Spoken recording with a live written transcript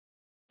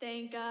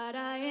Thank God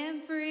I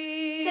am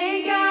free.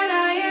 Thank God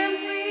I am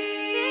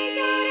free. Thank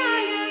God I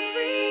am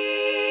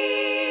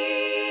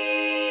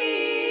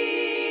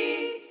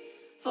free.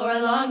 For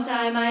a long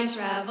time I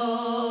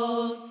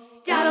traveled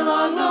down a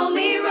long,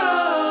 lonely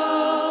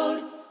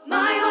road.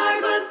 My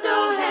heart was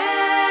so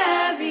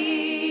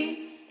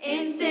heavy.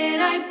 In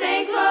sin I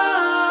sank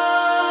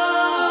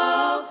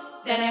low.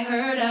 Then I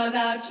heard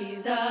about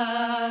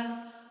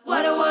Jesus.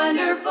 What a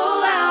wonderful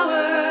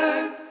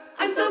hour.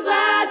 I'm so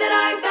glad that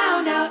I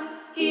found out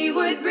He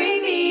would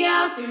bring me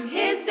out through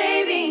His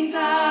saving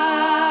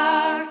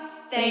power.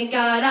 Thank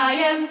God I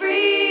am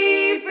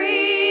free,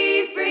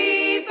 free,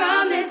 free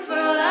from this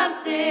world of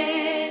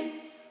sin.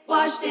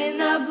 Washed in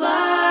the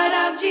blood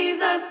of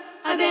Jesus,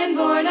 I've been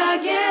born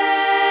again.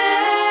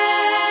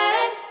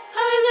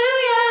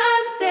 Hallelujah,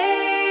 I'm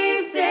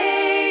saved,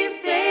 saved,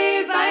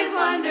 saved by His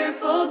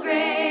wonderful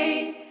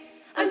grace.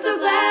 I'm so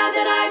glad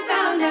that I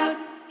found out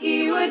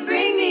He would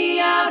bring me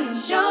out and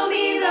show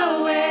me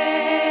the way.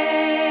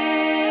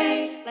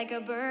 Like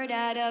a bird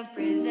out of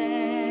prison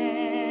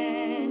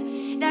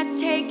that's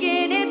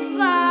taken its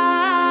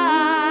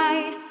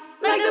flight.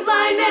 Like the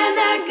blind man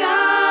that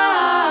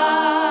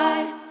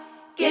God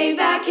gave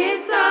back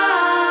his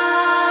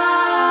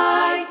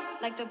sight.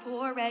 Like the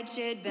poor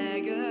wretched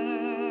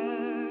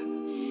beggar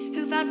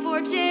who found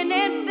fortune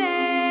and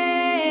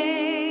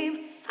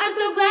fame. I'm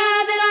so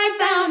glad that I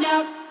found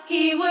out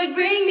He would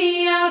bring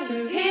me out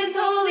through His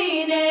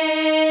holy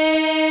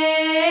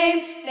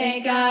name.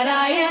 Thank God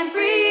I am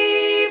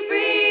free,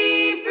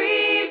 free,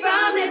 free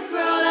from this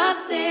world of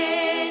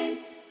sin.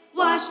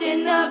 Washed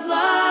in the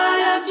blood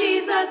of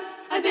Jesus,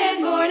 I've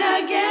been born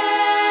again.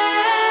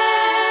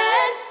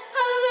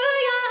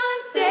 Hallelujah,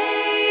 I'm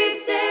saved,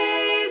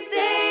 saved,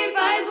 saved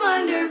by His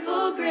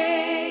wonderful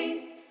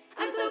grace.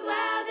 I'm so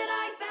glad that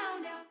I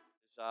found out.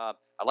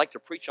 I'd like to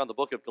preach on the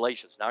book of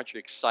Galatians. Now, aren't you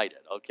excited?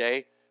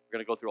 Okay, we're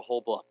going to go through a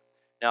whole book.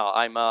 Now,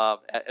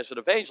 as an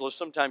evangelist,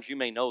 sometimes you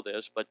may know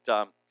this, but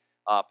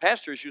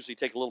pastors usually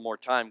take a little more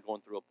time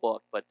going through a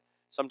book, but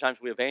sometimes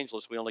we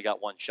evangelists, we only got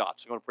one shot,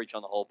 so I'm going to preach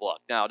on the whole book.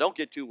 Now, don't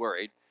get too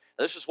worried.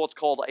 This is what's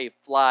called a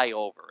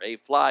flyover, a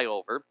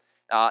flyover.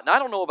 Now, I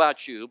don't know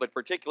about you, but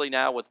particularly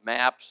now with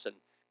maps and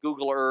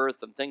Google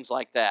Earth and things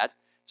like that,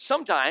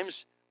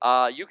 sometimes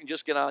you can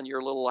just get on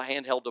your little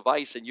handheld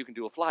device and you can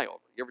do a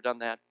flyover. You ever done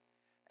that?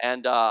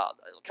 And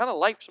kind of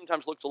life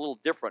sometimes looks a little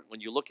different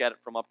when you look at it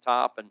from up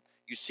top, and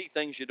you see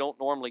things you don't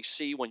normally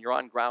see when you're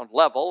on ground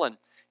level.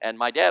 And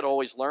my dad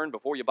always learned,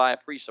 before you buy a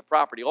piece of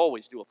property,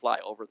 always do a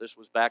flyover. This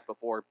was back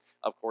before,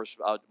 of course,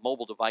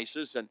 mobile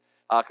devices, and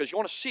because you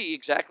want to see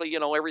exactly,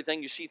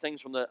 everything. You see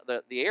things from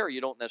the air you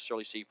don't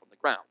necessarily see from the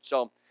ground.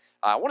 So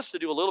I want us to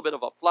do a little bit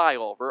of a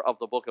flyover of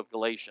the book of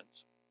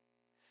Galatians.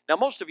 Now,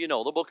 most of you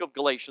know the book of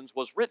Galatians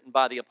was written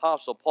by the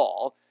Apostle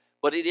Paul,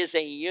 but it is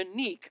a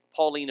unique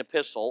Pauline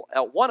epistle,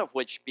 one of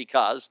which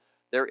because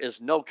there is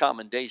no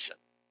commendation.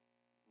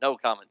 No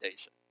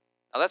commendation.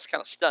 Now, that's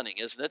kind of stunning,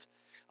 isn't it?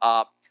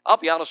 I'll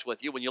be honest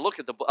with you. When you look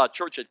at the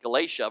church at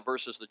Galatia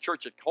versus the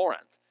church at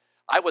Corinth,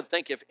 I would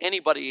think if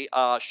anybody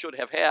should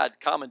have had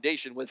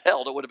commendation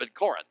withheld, it would have been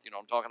Corinth. You know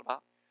what I'm talking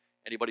about?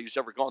 Anybody who's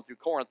ever gone through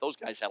Corinth, those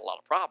guys had a lot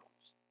of problems.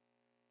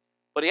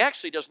 But he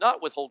actually does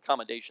not withhold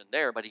commendation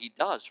there, but he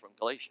does from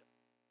Galatia.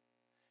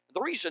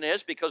 The reason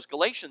is because the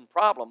Galatian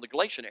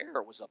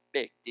error was a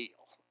big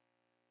deal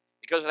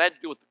because it had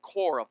to do with the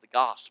core of the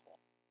gospel.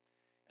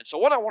 And so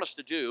what I want us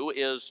to do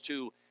is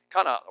to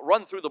kind of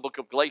run through the book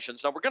of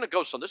Galatians. Now, we're going to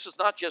go some. This is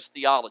not just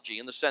theology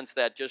in the sense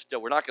that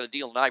we're not going to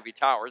deal in ivory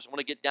towers. I want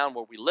to get down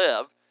where we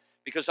live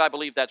because I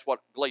believe that's what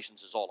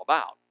Galatians is all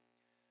about.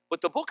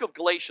 But the book of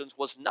Galatians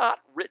was not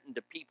written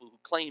to people who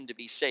claimed to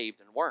be saved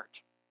and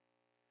weren't.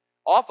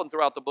 Often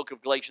throughout the book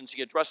of Galatians,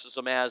 he addresses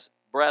them as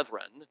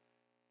brethren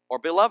or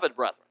beloved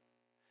brethren.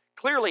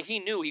 Clearly, he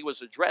knew he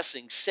was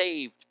addressing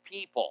saved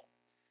people.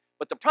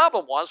 But the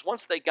problem was,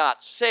 once they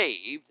got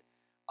saved,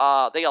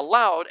 they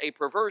allowed a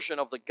perversion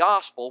of the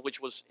gospel,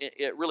 which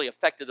it really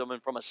affected them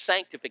from a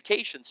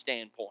sanctification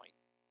standpoint.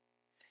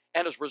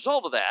 And as a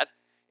result of that,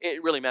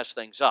 it really messed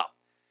things up.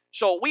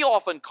 So we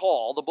often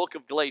call the book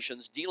of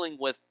Galatians dealing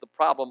with the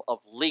problem of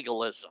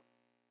legalism.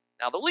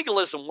 Now, the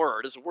legalism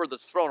word is a word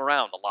that's thrown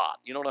around a lot.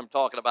 You know what I'm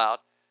talking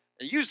about?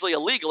 Usually a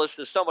legalist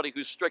is somebody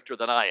who's stricter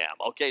than I am.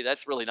 Okay,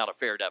 that's really not a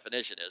fair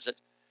definition, is it?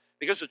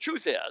 Because the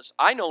truth is,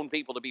 I've known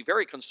people to be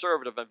very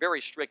conservative and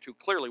very strict who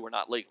clearly were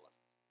not legalists.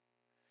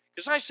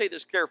 Because I say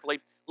this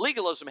carefully,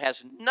 legalism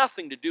has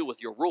nothing to do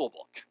with your rule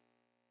book.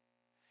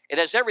 It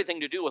has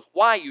everything to do with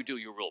why you do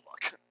your rule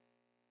book.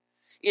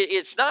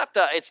 It's not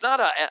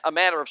a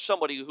matter of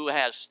somebody who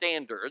has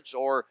standards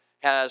or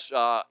has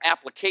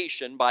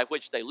application by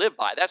which they live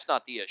by. That's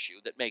not the issue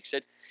that makes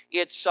it.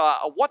 It's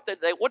what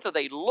do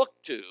they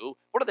look to?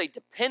 What are they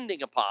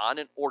depending upon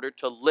in order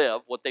to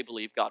live what they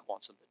believe God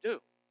wants them to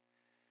do?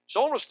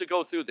 So I want us to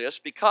go through this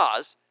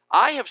because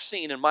I have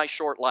seen in my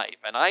short life,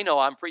 and I know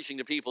I'm preaching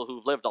to people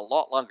who've lived a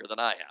lot longer than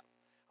I have.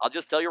 I'll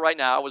just tell you right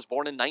now, I was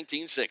born in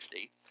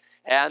 1960,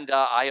 and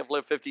I have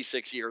lived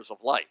 56 years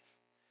of life.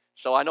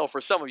 So I know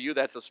for some of you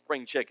that's a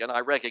spring chicken.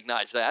 I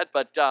recognize that,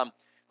 but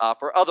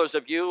For others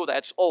of you,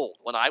 that's old.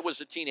 When I was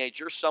a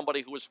teenager,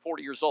 somebody who was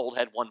 40 years old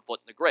had one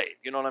foot in the grave.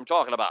 You know what I'm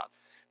talking about?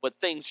 But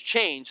things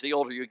change the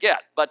older you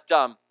get.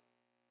 So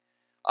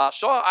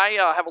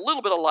I have a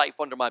little bit of life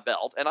under my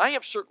belt, and I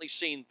have certainly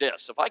seen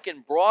this. If I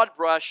can broad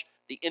brush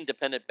the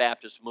independent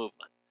Baptist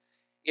movement,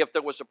 if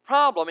there was a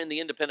problem in the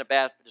independent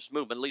Baptist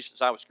movement, at least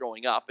as I was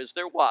growing up, is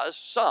there was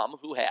some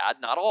who had,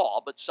 not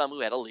all, but some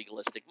who had a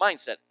legalistic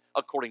mindset,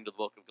 according to the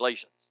book of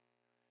Galatians.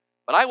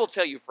 But I will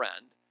tell you,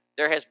 friend,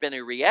 there has been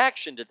a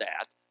reaction to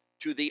that,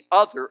 to the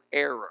other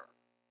error.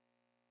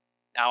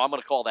 Now, I'm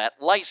going to call that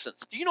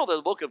license. Do you know that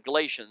the book of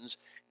Galatians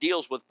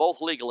deals with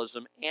both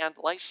legalism and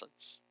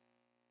license?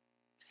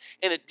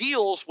 And it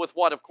deals with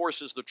what, of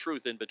course, is the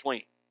truth in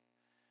between.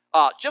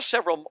 Just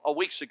several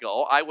weeks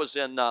ago, I was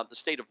in the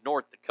state of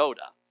North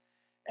Dakota,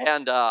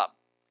 and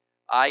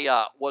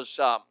I was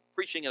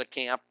preaching in a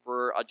camp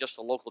for just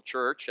a local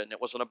church, and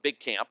it wasn't a big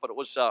camp, but it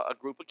was a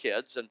group of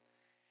kids, and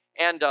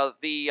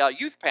the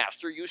youth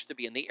pastor used to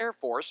be in the Air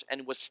Force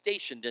and was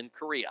stationed in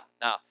Korea.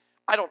 Now,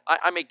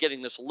 I may be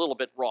getting this a little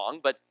bit wrong,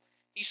 but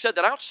he said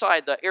that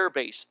outside the air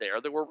base there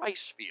were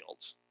rice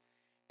fields,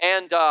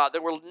 and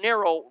there were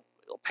narrow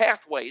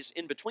pathways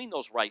in between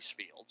those rice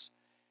fields.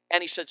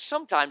 And he said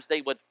sometimes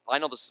they would, I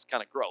know this is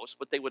kind of gross,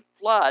 but they would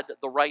flood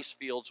the rice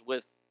fields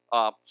with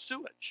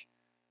sewage,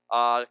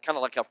 kind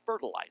of like a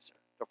fertilizer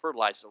to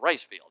fertilize the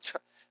rice fields.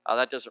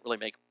 That doesn't really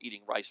make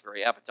eating rice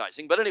very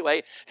appetizing. But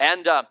anyway,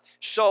 and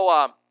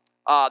so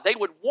they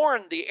would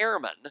warn the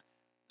airmen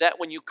that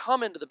when you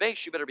come into the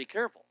base, you better be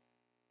careful.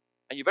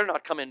 And you better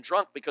not come in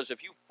drunk, because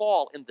if you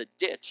fall in the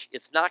ditch,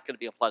 it's not going to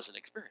be a pleasant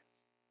experience.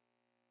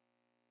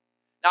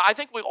 Now, I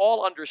think we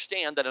all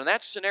understand that in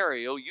that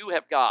scenario, you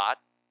have got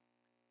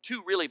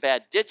two really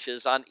bad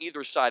ditches on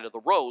either side of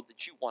the road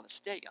that you want to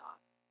stay on.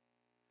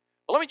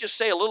 Well, let me just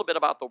say a little bit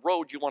about the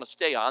road you want to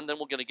stay on, then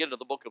we're going to get into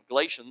the book of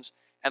Galatians,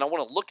 and I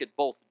want to look at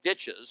both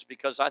ditches,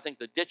 because I think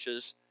the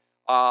ditches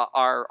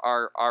are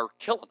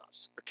killing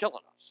us. They're killing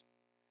us.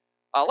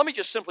 Let me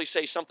just simply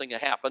say something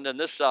that happened, and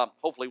this,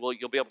 hopefully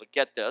you'll be able to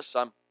get this.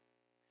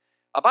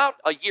 About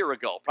a year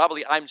ago,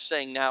 probably I'm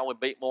saying now would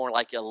be more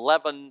like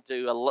 11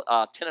 to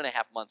 10 and a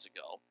half months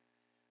ago,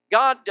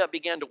 God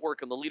began to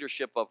work in the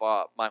leadership of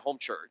my home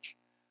church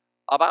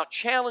about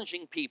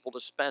challenging people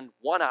to spend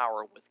 1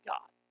 hour with God.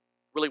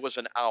 Really was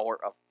an hour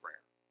of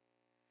prayer.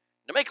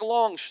 To make a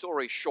long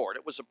story short,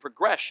 it was a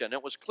progression.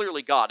 It was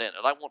clearly God in it.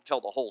 I won't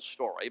tell the whole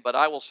story, but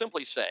I will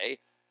simply say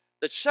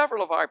that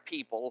several of our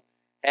people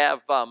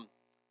have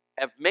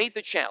made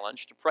the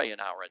challenge to pray an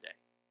hour a day.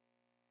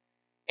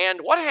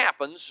 And what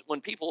happens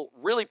when people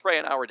really pray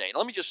an hour a day? And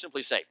let me just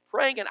simply say,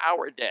 praying an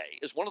hour a day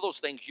is one of those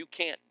things you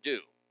can't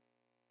do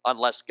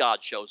unless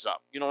God shows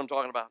up. You know what I'm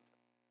talking about?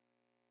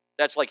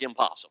 That's like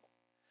impossible.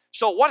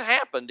 So what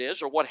happened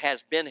is, or what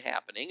has been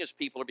happening, is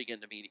people are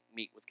beginning to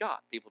meet with God.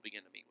 People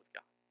begin to meet with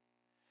God.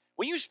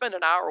 When you spend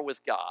an hour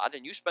with God,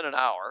 and you spend an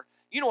hour,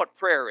 you know what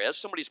prayer is?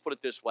 Somebody's put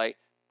it this way: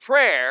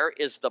 prayer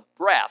is the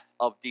breath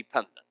of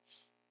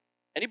dependence.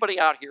 Anybody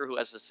out here who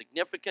has a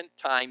significant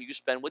time you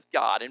spend with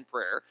God in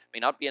prayer, may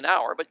not be an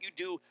hour, but you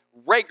do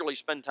regularly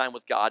spend time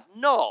with God,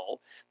 know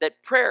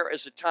that prayer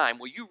is a time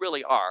where you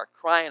really are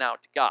crying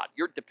out to God.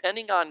 You're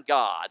depending on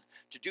God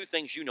to do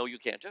things you know you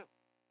can't do.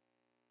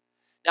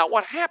 Now,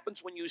 what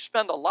happens when you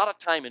spend a lot of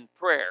time in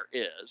prayer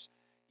is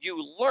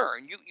you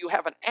learn, you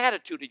have an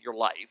attitude in your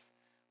life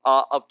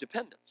of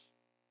dependence.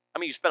 I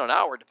mean, you spend an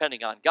hour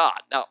depending on God.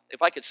 Now,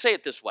 if I could say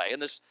it this way,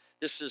 and this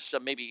is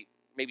maybe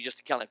just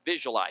to kind of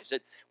visualize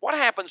it, what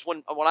happens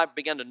when I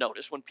begin to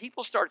notice, when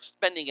people start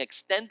spending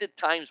extended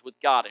times with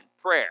God in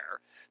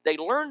prayer, they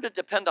learn to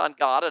depend on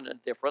God on a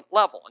different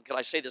level. And can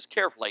I say this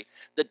carefully?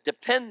 The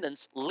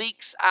dependence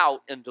leaks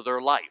out into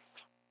their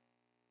life.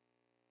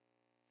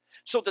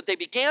 So that they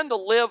began to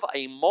live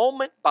a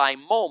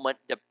moment-by-moment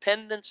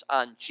dependence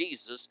on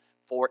Jesus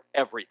for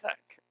everything.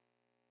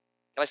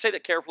 Can I say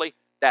that carefully?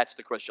 That's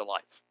the Christian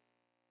life.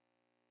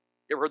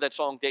 You ever heard that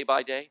song, Day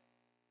by Day?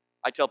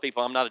 I tell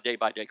people I'm not a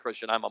day-by-day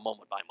Christian, I'm a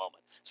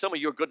moment-by-moment. Some of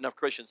you are good enough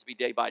Christians to be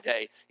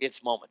day-by-day.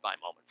 It's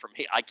moment-by-moment. For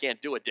me, I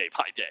can't do it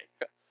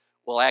day-by-day.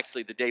 Well,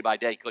 actually, the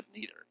day-by-day couldn't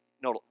either.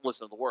 No,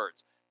 listen to the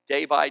words.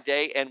 Day by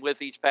day, and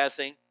with each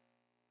passing,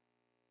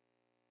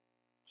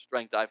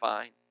 strength I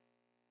find.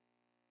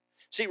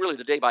 See, really,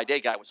 the day-by-day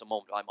guy was a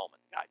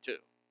moment-by-moment guy, too.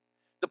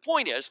 The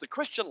point is, the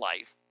Christian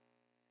life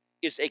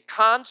is a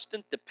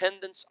constant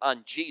dependence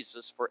on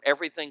Jesus for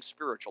everything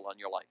spiritual in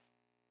your life.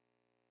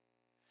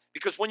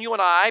 Because when you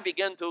and I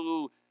begin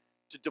to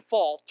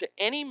default to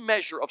any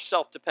measure of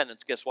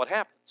self-dependence, guess what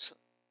happens?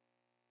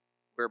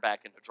 We're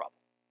back into trouble.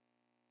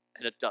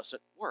 And it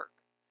doesn't work.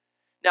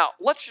 Now,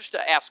 let's just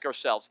ask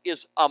ourselves,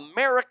 is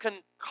American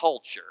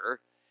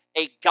culture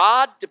a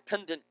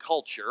God-dependent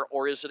culture,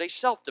 or is it a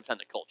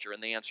self-dependent culture?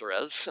 And the answer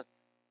is,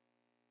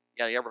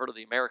 yeah, you ever heard of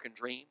the American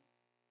dream?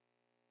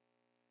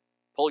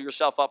 Pull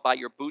yourself up by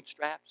your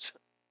bootstraps.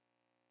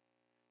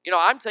 You know,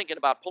 I'm thinking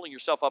about pulling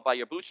yourself up by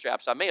your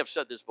bootstraps. I may have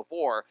said this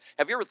before.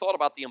 Have you ever thought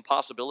about the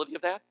impossibility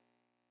of that?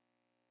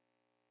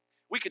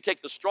 We could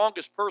take the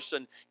strongest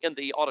person in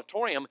the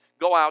auditorium,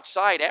 go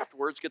outside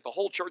afterwards, get the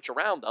whole church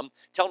around them,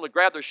 tell them to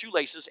grab their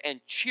shoelaces, and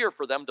cheer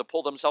for them to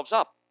pull themselves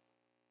up.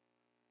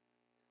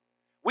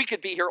 We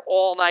could be here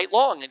all night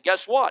long, and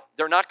guess what?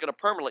 They're not going to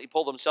permanently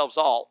pull themselves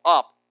all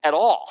up at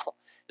all.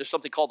 There's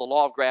something called the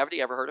law of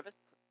gravity. Ever heard of it?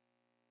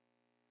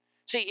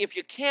 See, if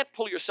you can't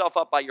pull yourself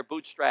up by your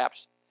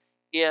bootstraps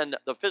in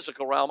the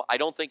physical realm, I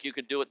don't think you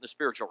can do it in the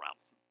spiritual realm.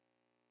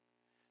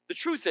 The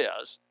truth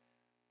is,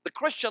 the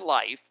Christian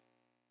life,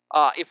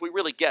 if we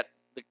really get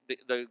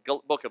the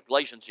book of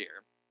Galatians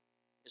here,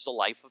 is a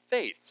life of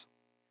faith.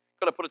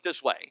 I'm going to put it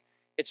this way.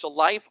 It's a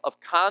life of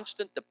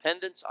constant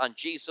dependence on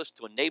Jesus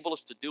to enable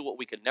us to do what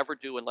we could never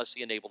do unless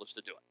he enabled us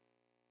to do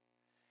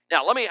it.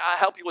 Now, let me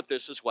help you with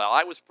this as well.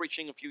 I was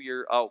preaching a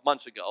few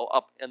months ago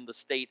up in the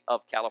state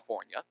of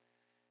California,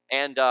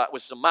 and it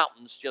was the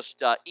mountains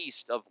just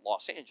east of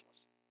Los Angeles.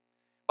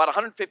 About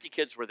 150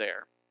 kids were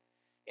there.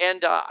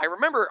 And I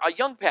remember a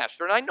young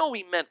pastor, and I know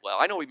he meant well.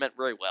 I know he meant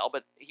very well,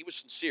 but he was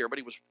sincere, but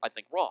he was, I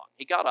think, wrong.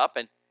 He got up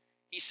and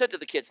he said to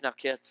the kids, now,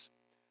 kids,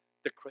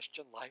 the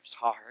Christian life's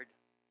hard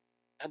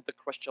and the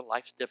Christian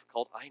life's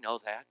difficult. I know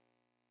that.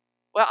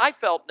 Well, I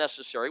felt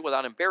necessary,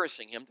 without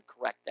embarrassing him, to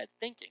correct that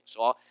thinking.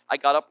 So I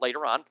got up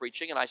later on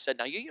preaching, and I said,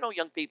 now, you know,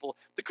 young people,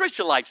 the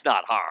Christian life's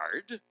not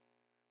hard.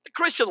 The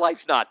Christian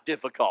life's not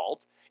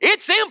difficult.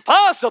 It's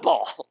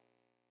impossible.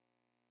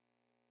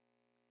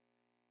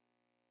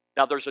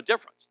 Now, there's a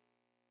difference.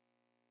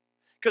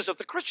 Because if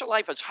the Christian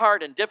life is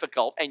hard and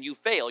difficult and you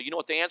fail, you know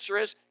what the answer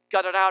is?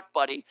 Gut it out,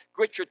 buddy.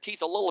 Grit your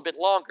teeth a little bit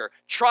longer.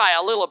 Try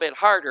a little bit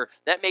harder.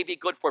 That may be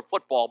good for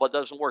football, but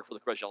doesn't work for the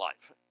Christian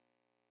life.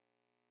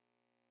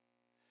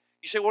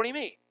 You say, what do you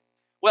mean?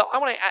 Well, I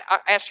want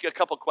to ask you a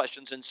couple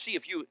questions and see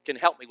if you can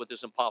help me with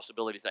this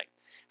impossibility thing.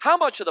 How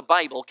much of the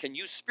Bible can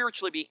you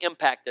spiritually be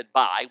impacted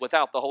by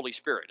without the Holy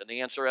Spirit? And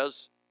the answer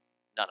is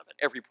none of it.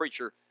 Every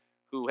preacher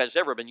who has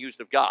ever been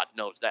used of God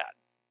knows that.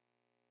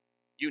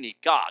 You need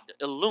God to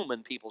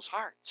illumine people's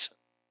hearts.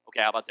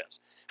 Okay, how about this?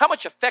 How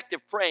much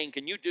effective praying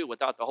can you do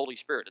without the Holy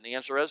Spirit? And the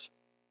answer is,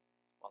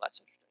 well, that's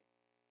interesting.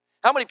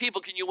 How many people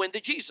can you win to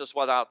Jesus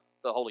without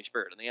the Holy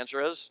Spirit? And the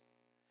answer is,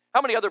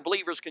 how many other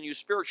believers can you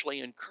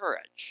spiritually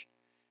encourage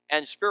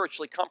and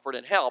spiritually comfort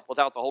and help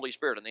without the Holy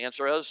Spirit? And the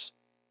answer is,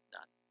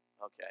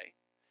 none. Okay.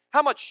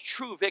 How much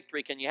true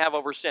victory can you have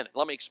over sin?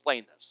 Let me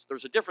explain this.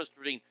 There's a difference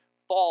between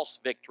false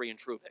victory and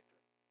true victory.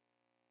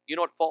 You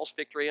know what false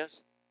victory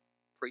is?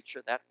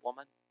 Preacher, that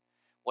woman,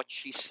 what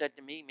she said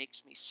to me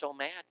makes me so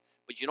mad.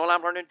 But you know what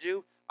I'm learning to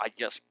do? I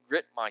just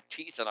grit my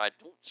teeth and I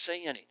don't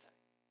say anything.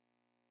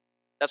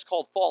 That's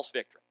called false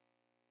victory.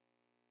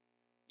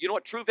 You know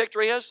what true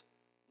victory is?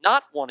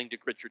 Not wanting to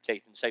grit your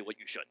teeth and say what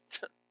you should.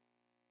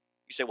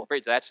 You say, well,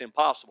 preacher, that's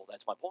impossible.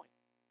 That's my point.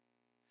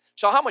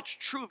 So how much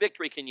true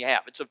victory can you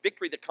have? It's a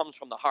victory that comes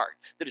from the heart,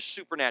 that is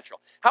supernatural.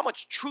 How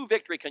much true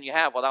victory can you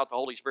have without the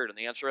Holy Spirit? And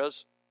the answer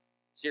is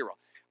zero.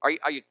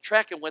 Are you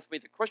tracking with me?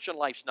 The Christian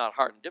life's not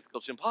hard and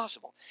difficult. It's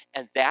impossible.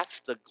 And that's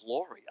the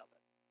glory of it.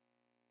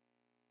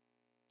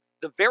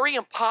 The very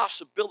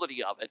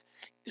impossibility of it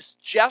is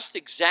just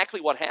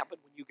exactly what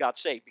happened when you got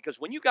saved. Because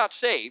when you got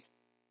saved,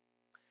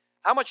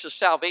 how much of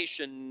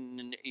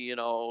salvation,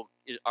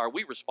 are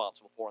we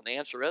responsible for? And the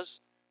answer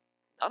is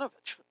none of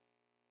it.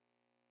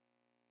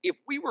 If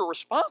we were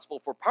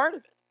responsible for part of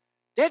it,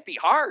 that'd be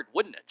hard,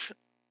 wouldn't it?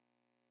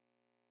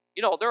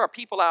 There are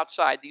people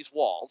outside these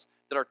walls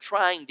that are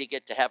trying to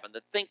get to heaven,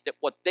 that think that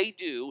what they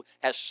do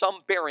has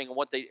some bearing on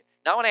what they...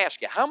 Now I want to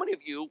ask you, how many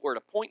of you were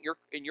at a point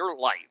in your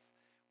life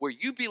where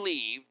you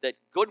believe that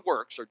good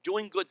works or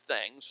doing good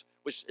things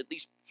was at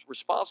least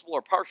responsible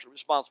or partially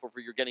responsible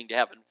for your getting to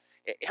heaven?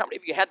 How many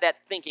of you had that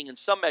thinking in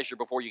some measure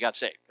before you got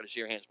saved? Could I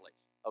see your hands, please?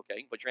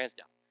 Okay, put your hands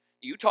down.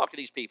 You talk to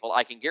these people,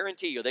 I can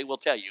guarantee you they will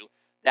tell you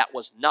that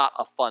was not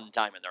a fun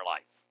time in their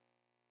life.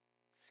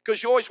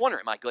 Because you always wonder,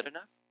 am I good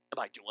enough?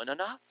 Am I doing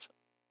enough?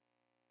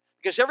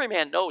 Because every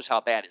man knows how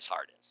bad his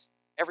heart is.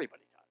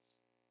 Everybody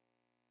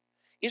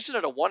does. Isn't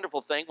it a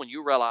wonderful thing when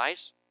you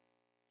realize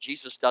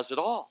Jesus does it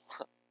all?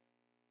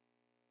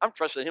 I'm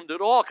trusting him to do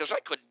it all because I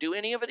couldn't do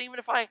any of it even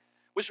if I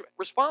was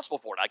responsible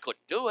for it. I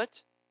couldn't do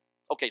it.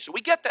 Okay, so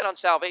we get that on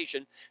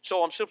salvation,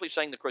 so I'm simply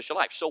saying the Christian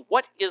life. So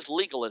what is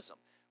legalism?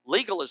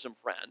 Legalism,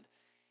 friend,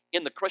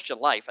 in the Christian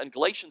life, and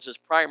Galatians is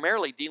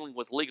primarily dealing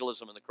with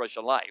legalism in the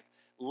Christian life.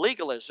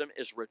 Legalism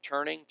is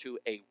returning to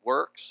a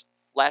works,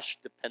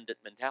 flesh-dependent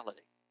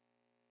mentality.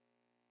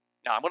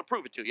 Now, I'm going to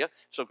prove it to you.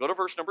 So go to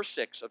verse number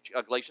 6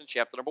 of Galatians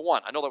chapter number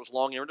 1. I know that was a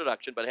long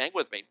introduction, but hang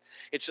with me.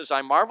 It says,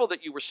 I marvel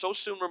that you were so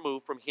soon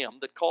removed from him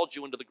that called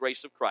you into the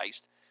grace of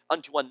Christ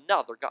unto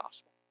another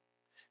gospel.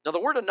 Now,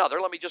 the word another,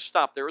 let me just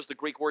stop there, is the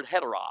Greek word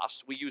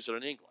heteros. We use it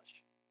in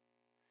English.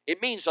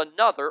 It means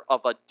another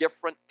of a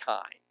different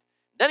kind.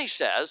 Then he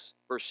says,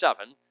 verse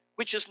 7,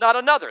 which is not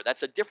another.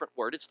 That's a different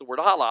word. It's the word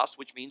halos,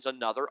 which means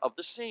another of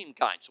the same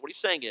kind. So what he's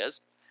saying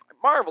is, I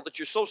marvel that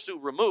you're so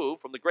soon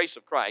removed from the grace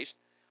of Christ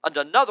and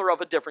another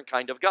of a different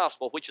kind of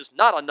gospel, which is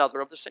not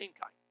another of the same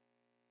kind.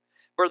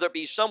 For there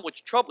be some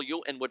which trouble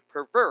you and would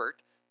pervert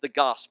the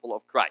gospel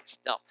of Christ.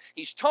 Now,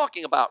 he's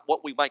talking about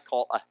what we might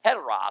call a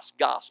heteros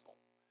gospel,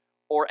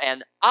 or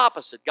an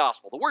opposite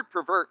gospel. The word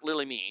pervert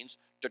literally means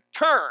to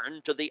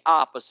turn to the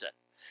opposite.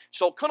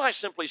 So could I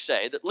simply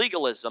say that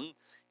legalism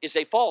is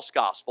a false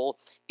gospel?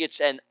 It's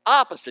an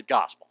opposite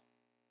gospel.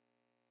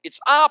 It's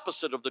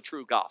opposite of the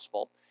true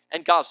gospel.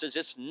 And God says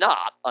it's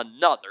not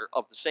another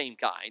of the same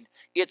kind.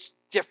 It's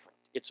different.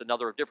 It's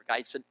another of different kind.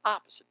 It's an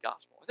opposite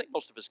gospel. I think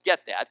most of us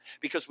get that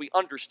because we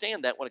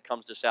understand that when it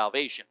comes to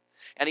salvation.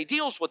 And he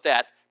deals with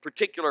that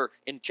particular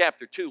in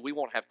chapter 2. We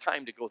won't have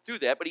time to go through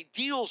that, but he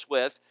deals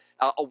with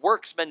a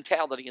works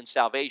mentality in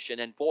salvation.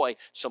 And boy,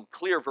 some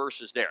clear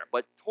verses there.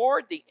 But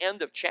toward the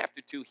end of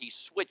chapter 2, he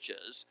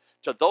switches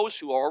to those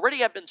who already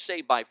have been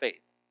saved by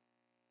faith,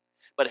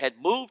 but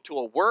had moved to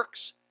a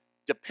works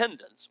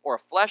dependence or a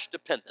flesh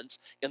dependence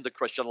in the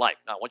Christian life.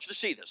 Now, I want you to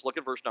see this. Look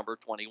at verse number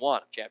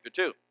 21 of chapter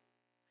 2.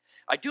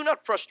 I do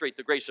not frustrate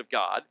the grace of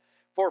God,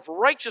 for if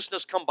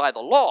righteousness come by the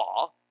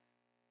law,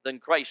 then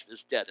Christ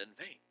is dead in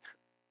vain.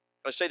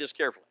 I say this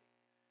carefully.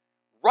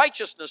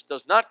 Righteousness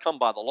does not come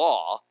by the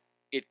law,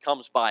 it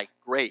comes by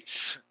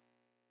grace.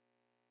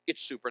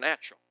 It's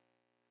supernatural.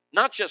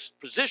 Not just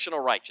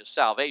positional righteous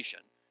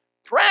salvation,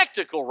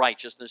 practical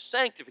righteousness,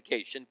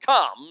 sanctification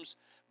comes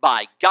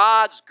by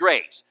God's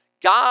grace.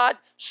 God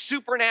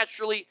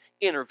supernaturally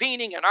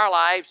intervening in our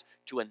lives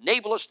to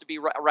enable us to be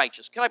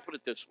righteous. Can I put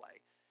it this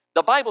way?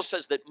 The Bible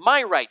says that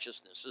my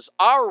righteousness is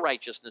our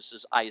righteousness,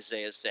 as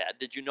Isaiah said.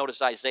 Did you notice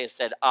Isaiah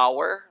said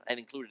our and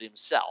included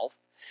himself?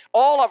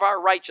 All of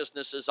our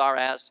righteousnesses are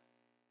as. Do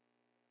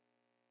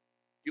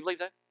you believe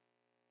that?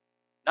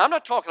 Now, I'm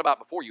not talking about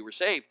before you were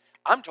saved.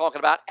 I'm talking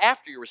about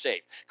after you were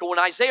saved. Because when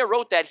Isaiah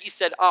wrote that, he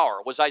said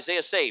our. Was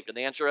Isaiah saved? And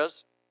the answer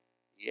is,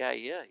 yeah,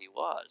 he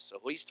was. So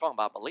he's talking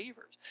about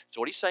believers.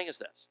 So what he's saying is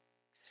this.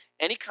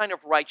 Any kind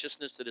of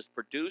righteousness that is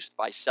produced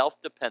by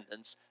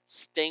self-dependence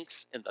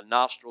stinks in the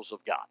nostrils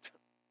of God.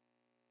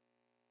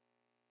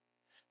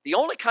 The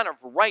only kind of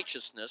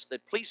righteousness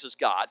that pleases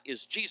God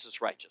is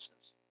Jesus'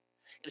 righteousness.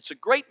 It's a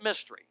great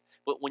mystery,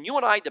 but when you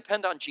and I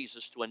depend on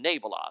Jesus to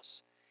enable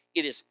us,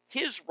 it is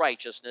his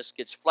righteousness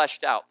gets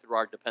fleshed out through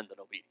our dependent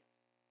obedience.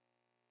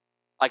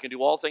 I can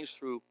do all things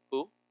through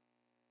who?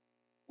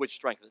 Which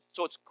strengthens.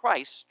 So it's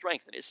Christ's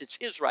strengthening. It's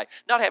his right.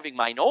 Not having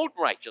mine own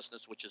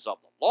righteousness, which is of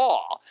the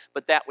law,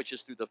 but that which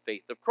is through the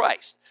faith of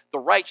Christ. The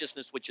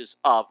righteousness which is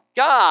of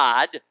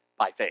God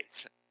by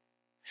faith.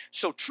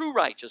 So true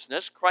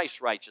righteousness,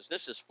 Christ's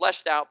righteousness, is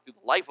fleshed out through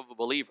the life of a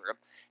believer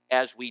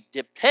as we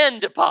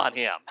depend upon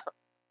him.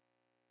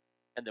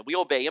 And then we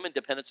obey him in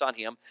dependence on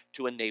him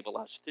to enable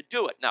us to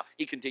do it. Now,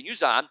 he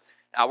continues on.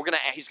 Now,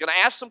 he's going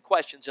to ask some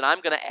questions, and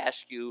I'm going to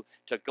ask you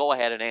to go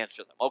ahead and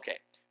answer them. Okay.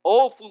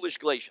 O foolish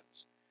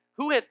Galatians,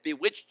 who hath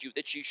bewitched you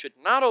that ye should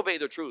not obey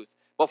the truth,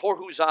 before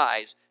whose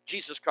eyes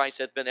Jesus Christ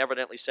hath been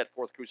evidently set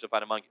forth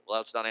crucified among you? Well,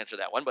 let's not answer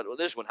that one, but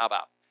this one, how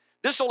about?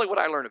 This only what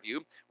I learned of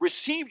you,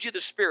 received you the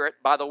Spirit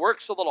by the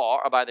works of the law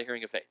or by the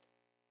hearing of faith?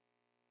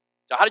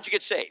 So how did you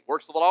get saved?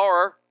 Works of the law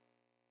or?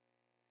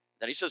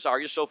 Then he says, are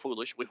you so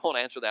foolish? We won't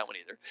answer that one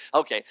either.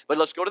 Okay, but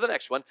let's go to the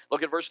next one.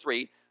 Look at verse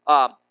 3.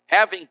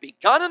 Having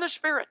begun in the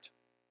Spirit,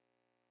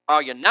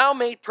 are you now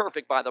made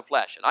perfect by the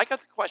flesh? And I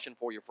got the question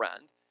for you,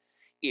 friend.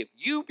 If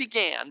you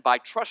began by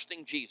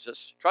trusting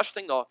Jesus,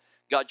 trusting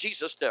God,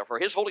 Jesus for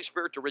his Holy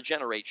Spirit to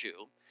regenerate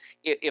you,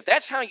 if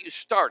that's how you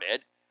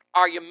started,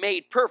 are you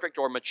made perfect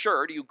or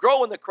mature? Do you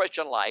grow in the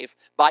Christian life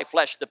by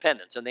flesh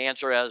dependence? And the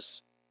answer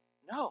is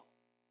no.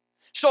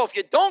 So if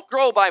you don't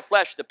grow by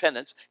flesh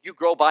dependence, you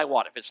grow by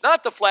what? If it's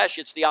not the flesh,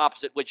 it's the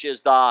opposite, which is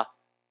the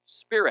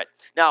Spirit.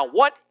 Now,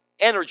 what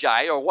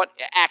energizes or what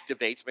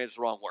activates, maybe it's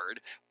the wrong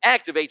word,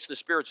 activates the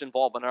Spirit's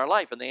involvement in our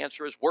life? And the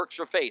answer is works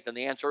or faith. And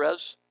the answer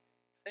is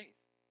faith.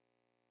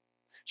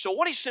 So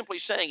what he's simply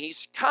saying,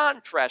 he's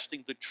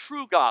contrasting the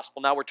true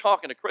gospel. Now we're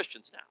talking to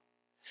Christians now.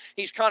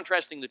 He's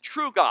contrasting the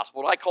true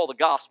gospel, what I call the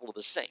gospel of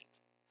the saint.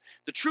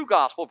 The true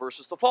gospel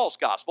versus the false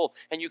gospel.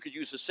 And you could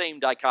use the same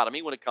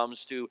dichotomy when it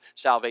comes to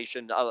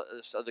salvation,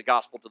 the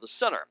gospel to the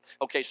sinner.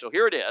 Okay, so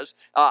here it is.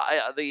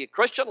 The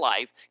Christian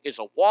life is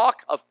a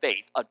walk of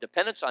faith, a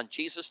dependence on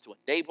Jesus to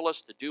enable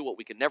us to do what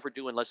we can never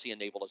do unless he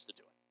enables us to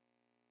do it.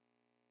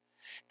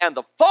 And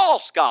the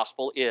false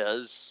gospel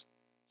is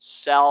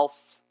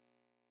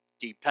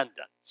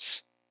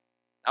self-dependence.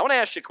 I want to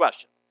ask you a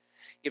question.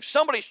 If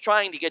somebody's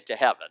trying to get to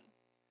heaven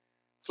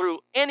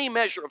through any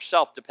measure of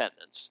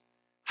self-dependence,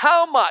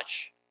 how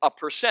much a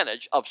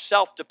percentage of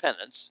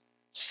self-dependence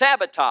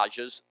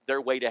sabotages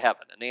their way to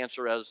heaven? And the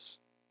answer is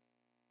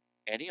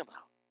any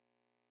amount.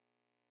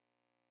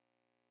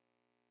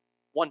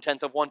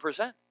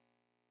 0.1%.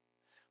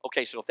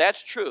 Okay, so if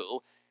that's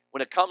true,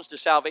 when it comes to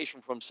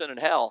salvation from sin and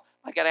hell,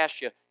 I got to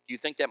ask you, do you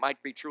think that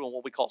might be true in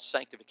what we call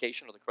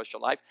sanctification of the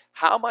Christian life?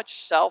 How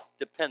much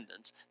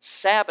self-dependence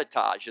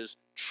sabotages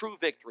true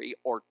victory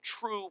or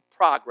true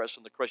progress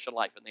in the Christian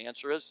life? And the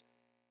answer is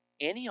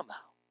any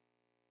amount.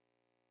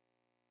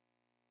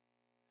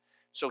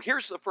 So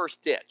here's the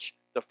first ditch.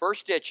 The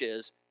first ditch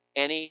is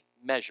any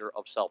measure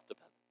of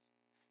self-dependence.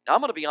 Now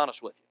I'm going to be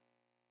honest with you.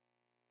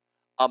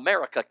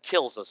 America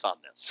kills us on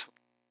this.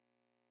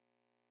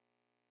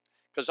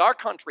 Because our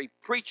country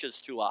preaches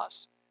to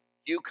us,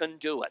 you can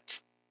do it.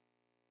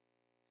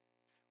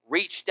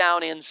 Reach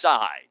down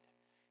inside.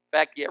 In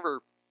fact, you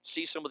ever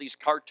see some of these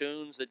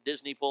cartoons that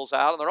Disney pulls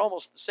out, and they're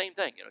almost the same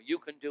thing. You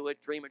can do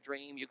it, dream a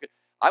dream. You can.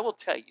 I will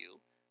tell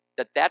you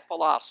that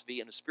philosophy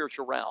in the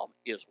spiritual realm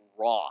is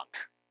wrong.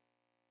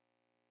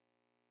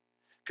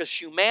 Because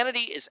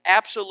humanity is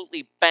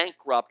absolutely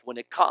bankrupt when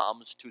it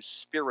comes to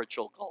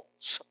spiritual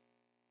goals.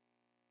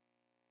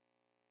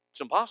 It's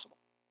impossible.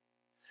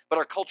 But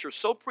our culture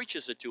so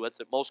preaches it to us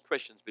that most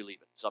Christians believe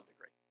it to some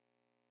degree.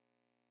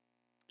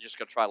 You just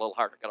got to try a little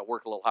harder, got to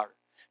work a little harder.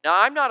 Now,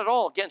 I'm not at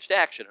all against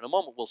action. In a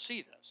moment, we'll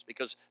see this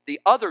because the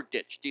other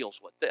ditch deals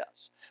with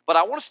this. But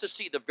I want us to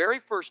see the very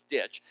first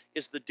ditch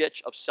is the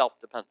ditch of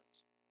self-dependence.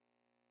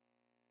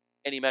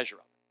 Any measure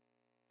of it.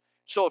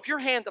 So if you're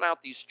handing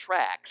out these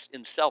tracts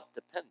in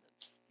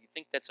self-dependence, you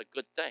think that's a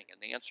good thing?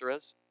 And the answer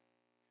is,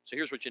 so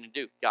here's what you need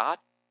to do. God,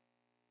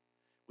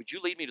 would you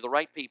lead me to the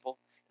right people?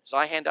 As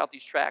I hand out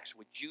these tracts,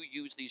 would you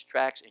use these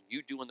tracts and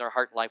you do in their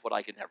heart and life what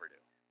I could never do?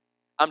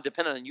 I'm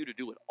dependent on you to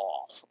do it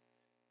all.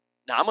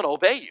 Now, I'm going to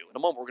obey you. In a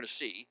moment, we're going to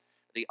see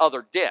the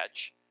other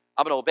ditch.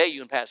 I'm going to obey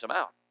you and pass them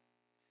out.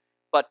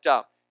 But,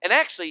 and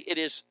actually, it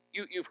is,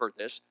 you've heard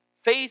this,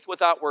 faith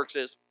without works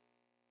is.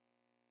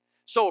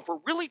 So if we're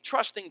really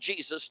trusting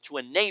Jesus to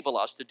enable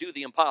us to do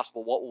the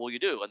impossible, what will you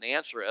do? And the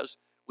answer is,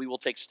 we will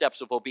take steps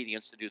of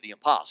obedience to do the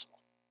impossible.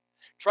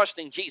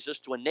 Trusting Jesus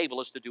to enable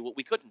us to do what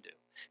we couldn't do.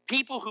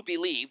 People who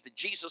believe that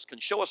Jesus can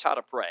show us how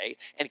to pray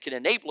and can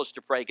enable us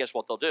to pray, guess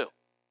what they'll do?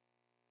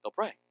 They'll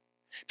pray.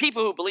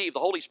 People who believe the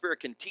Holy Spirit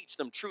can teach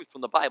them truth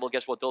from the Bible,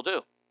 guess what they'll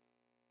do?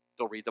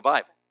 They'll read the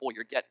Bible. Boy,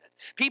 you're getting it.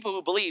 People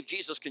who believe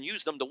Jesus can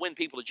use them to win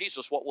people to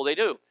Jesus, what will they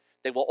do?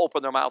 They will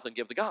open their mouth and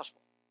give the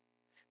gospel.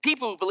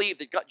 People who believe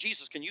that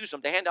Jesus can use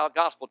them to hand out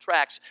gospel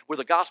tracts where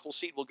the gospel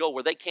seed will go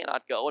where they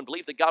cannot go and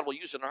believe that God will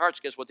use it in their hearts,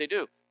 guess what they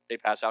do? They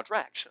pass out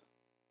tracts.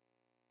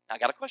 Now, I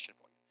got a question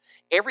for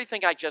you.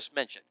 Everything I just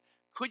mentioned,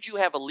 could you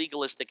have a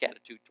legalistic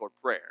attitude toward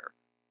prayer,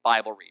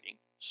 Bible reading,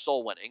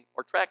 soul winning,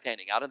 or tract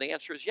handing out? And the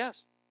answer is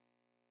yes.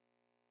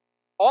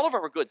 All of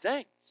them are good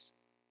things.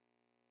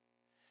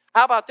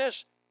 How about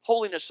this?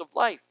 Holiness of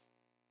life.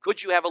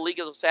 Could you have a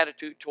legalist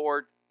attitude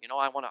toward,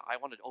 I want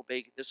to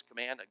obey this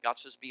command. God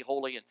says be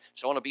holy, and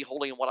so I want to be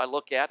holy in what I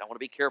look at. I want to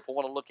be careful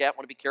what I look at. I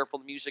want to be careful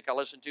the music I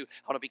listen to.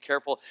 I want to be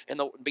careful and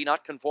be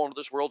not conformed to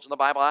this world in the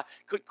Bible.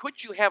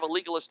 Could you have a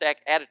legalist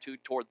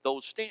attitude toward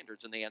those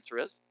standards? And the answer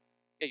is,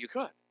 yeah, you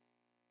could.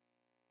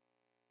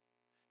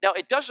 Now,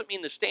 it doesn't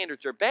mean the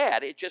standards are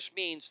bad. It just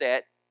means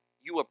that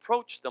you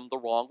approach them the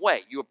wrong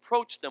way. You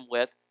approach them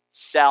with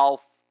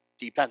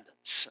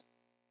self-dependence.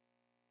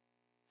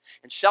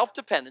 And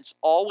self-dependence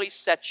always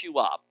sets you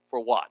up for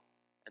what?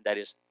 And that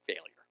is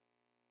failure.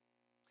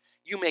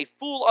 You may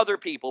fool other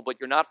people, but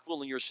you're not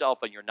fooling yourself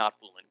and you're not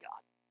fooling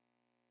God.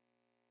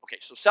 Okay,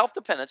 so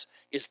self-dependence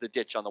is the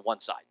ditch on the one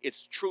side.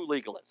 It's true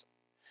legalism.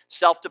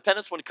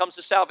 Self-dependence when it comes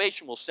to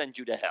salvation will send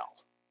you to hell.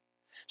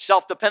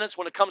 Self-dependence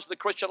when it comes to the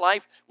Christian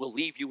life will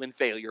leave you in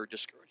failure,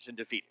 discouraged, and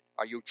defeated.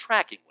 Are you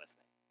tracking with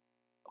me?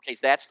 Okay, so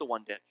that's the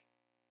one ditch.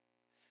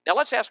 Now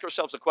let's ask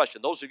ourselves a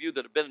question. Those of you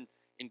that have been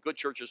in good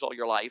churches all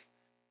your life,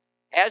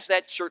 has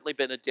that certainly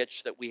been a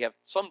ditch that we have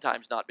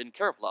sometimes not been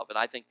careful of? And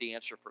I think the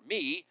answer for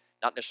me,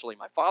 not necessarily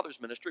my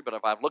father's ministry, but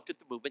if I've looked at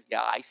the movement,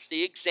 yeah, I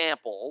see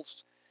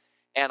examples,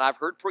 and I've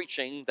heard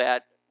preaching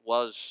that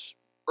was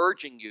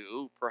urging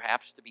you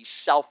perhaps to be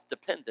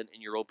self-dependent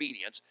in your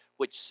obedience,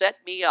 which set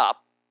me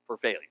up for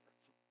failure.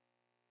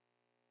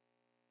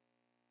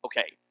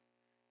 Okay,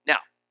 now,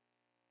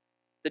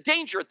 the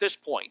danger at this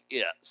point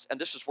is,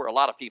 and this is where a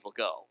lot of people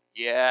go,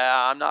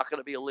 yeah, I'm not going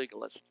to be a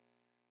legalist.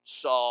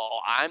 So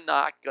I'm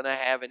not going to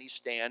have any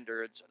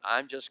standards, and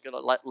I'm just going to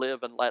let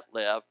live and let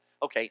live.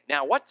 Okay,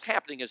 now what's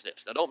happening is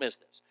this. Now don't miss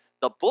this.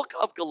 The book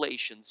of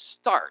Galatians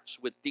starts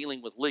with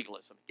dealing with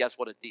legalism. Guess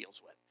what it deals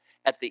with?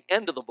 At the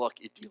end of the book,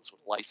 it deals with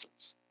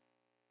license.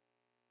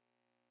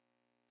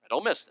 Now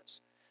don't miss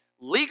this.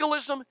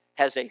 Legalism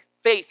has a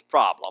faith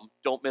problem.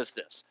 Don't miss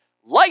this.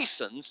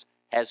 License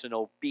has an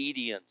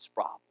obedience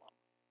problem.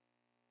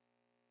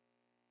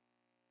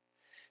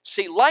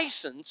 See,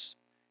 license,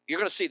 you're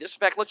going to see this. In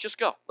fact, let's just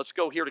go. Let's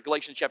go here to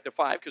Galatians chapter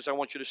 5 because I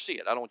want you to see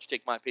it. I don't want you to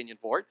take my opinion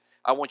for it.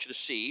 I want you to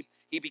see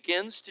he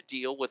begins to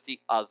deal with the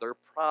other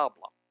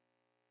problem.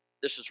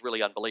 This is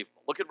really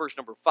unbelievable. Look at verse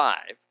number 5.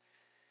 He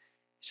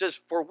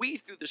says, for we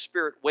through the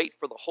Spirit wait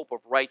for the hope of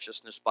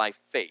righteousness by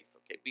faith.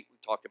 Okay, we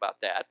talked about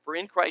that. For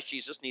in Christ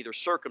Jesus neither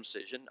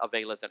circumcision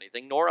availeth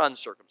anything, nor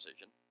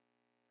uncircumcision,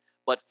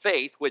 but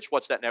faith, which,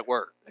 what's that next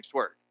word? Next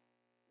word.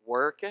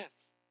 Worketh.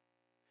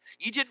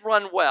 Ye did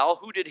run well.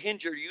 Who did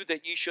hinder you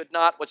that ye should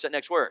not, what's that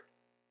next word?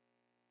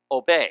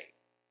 Obey.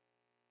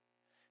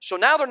 So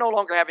now they're no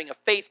longer having a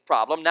faith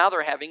problem. Now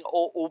they're having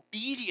an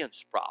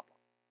obedience problem.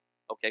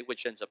 Okay,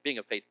 which ends up being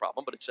a faith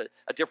problem, but it's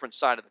a different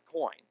side of the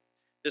coin.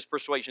 This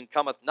persuasion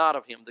cometh not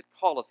of him that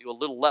calleth you. A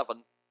little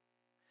leaven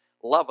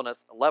leaveneth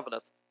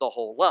the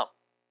whole lump.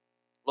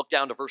 Look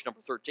down to verse number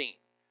 13.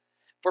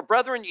 For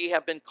brethren, ye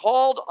have been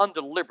called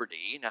unto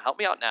liberty. Now help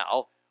me out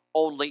now.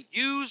 Only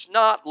use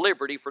not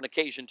liberty for an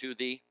occasion to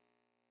the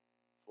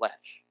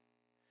flesh.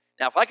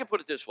 Now, if I could put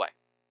it this way,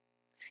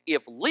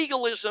 if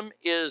legalism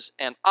is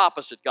an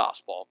opposite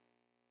gospel,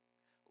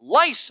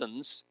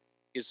 license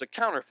is a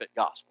counterfeit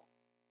gospel.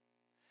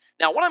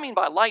 Now, what I mean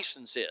by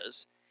license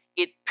is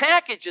it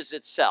packages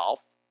itself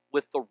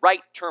with the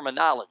right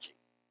terminology.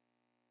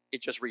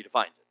 It just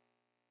redefines it.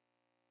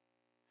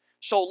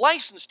 So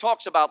license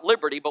talks about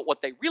liberty, but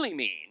what they really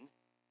mean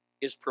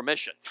is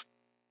permission.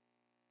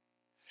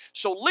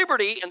 So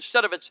liberty,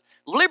 instead of its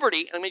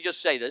liberty, let me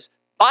just say this,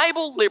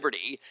 Bible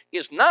liberty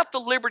is not the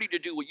liberty to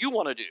do what you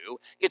want to do.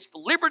 It's the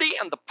liberty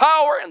and the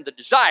power and the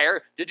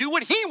desire to do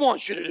what he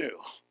wants you to do.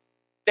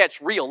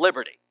 That's real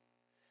liberty.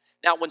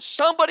 Now, when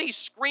somebody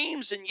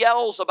screams and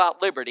yells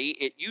about liberty,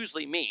 it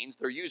usually means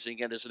they're using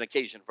it as an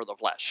occasion for the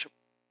flesh.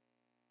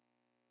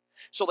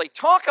 So they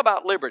talk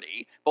about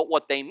liberty, but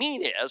what they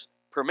mean is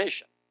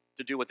permission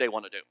to do what they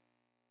want to do.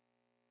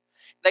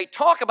 They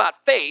talk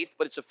about faith,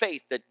 but it's a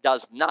faith that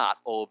does not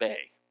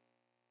obey.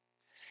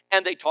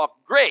 And they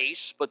talk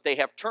grace, but they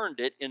have turned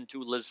it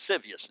into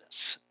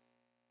lasciviousness.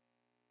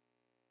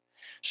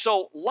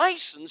 So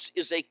license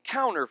is a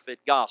counterfeit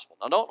gospel.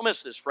 Now don't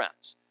miss this,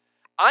 friends.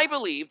 I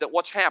believe that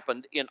what's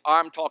happened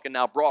I'm talking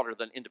now broader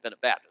than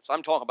independent Baptists.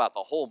 I'm talking about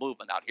the whole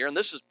movement out here, and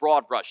this is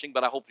broad brushing,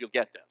 but I hope you'll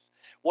get this.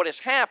 What is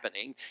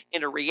happening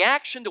in a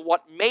reaction to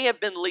what may have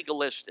been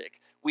legalistic,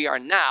 we are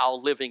now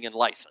living in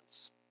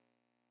license.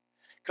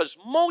 Because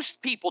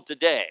most people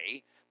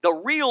today, the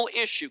real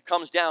issue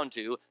comes down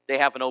to they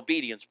have an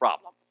obedience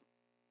problem.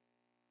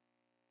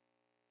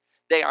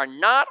 They are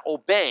not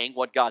obeying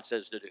what God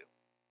says to do.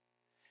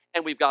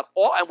 And we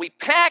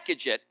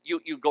package it.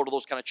 You go to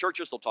those kind of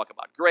churches, they'll talk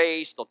about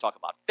grace, they'll talk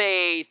about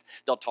faith,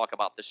 they'll talk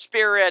about the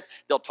Spirit,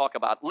 they'll talk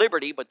about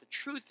liberty, but the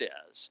truth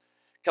is,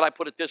 can I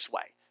put it this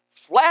way?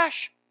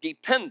 Flesh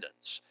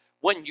dependence,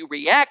 when you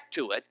react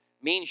to it,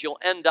 means you'll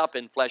end up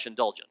in flesh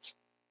indulgence.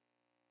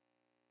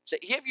 So,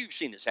 have you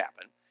seen this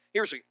happen?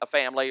 Here's a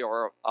family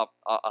or a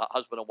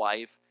husband and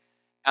wife,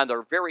 and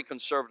they're very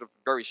conservative,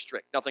 very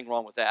strict. Nothing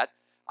wrong with that.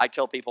 I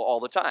tell people all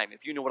the time,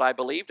 if you knew what I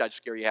believed, I'd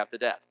scare you half to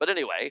death. But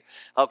anyway,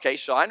 okay,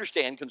 so I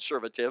understand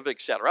conservative,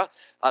 etc.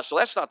 So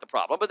that's not the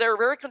problem. But they're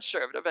very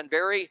conservative and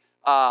very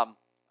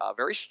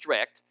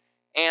strict,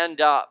 and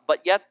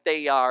but yet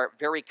they are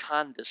very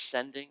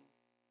condescending.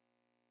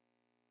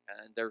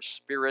 And their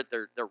spirit,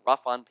 they're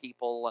rough on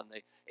people, and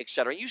they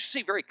etc. You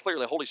see very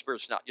clearly, the Holy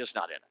Spirit's not in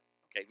it.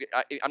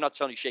 Okay, I'm not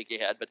telling you to shake your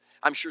head, but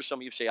I'm sure some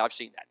of you say, I've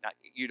seen that. Now,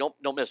 you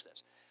don't miss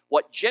this.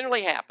 What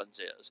generally happens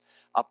is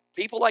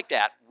people like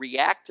that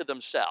react to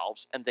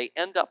themselves, and they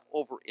end up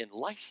over in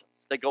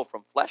license. They go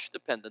from flesh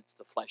dependence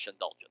to flesh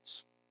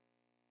indulgence.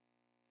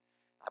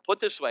 I put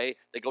this way,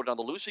 they go down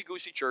the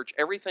loosey-goosey church,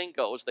 everything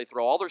goes, they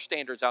throw all their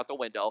standards out the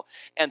window,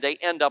 and they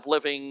end up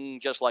living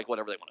just like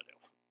whatever they want to do.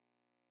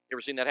 You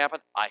ever seen that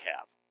happen? I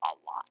have, a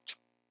lot.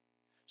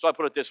 So I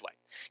put it this way.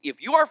 If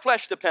you are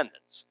flesh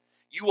dependent,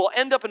 you will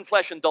end up in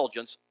flesh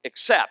indulgence,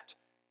 except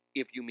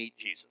if you meet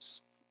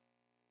Jesus.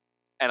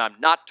 And I'm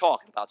not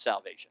talking about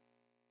salvation.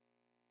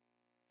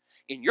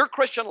 In your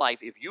Christian life,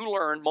 if you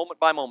learn moment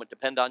by moment,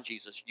 depend on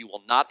Jesus, you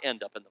will not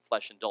end up in the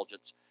flesh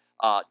indulgence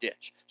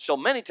ditch. So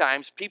many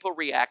times people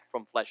react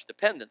from flesh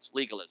dependence,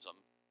 legalism,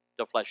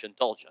 to flesh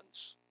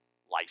indulgence,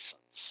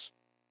 license.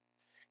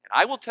 And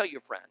I will tell you,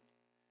 friend,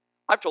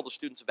 I've told the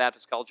students of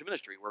Baptist College of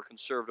Ministry, we're a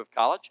conservative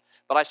college,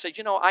 but I said,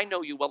 I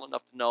know you well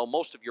enough to know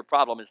most of your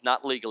problem is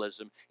not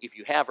legalism. If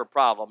you have a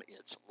problem,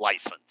 it's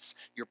license.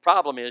 Your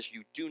problem is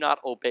you do not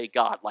obey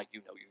God like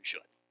you know you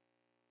should.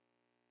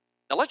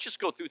 Now let's just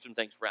go through some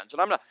things, friends,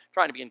 and I'm not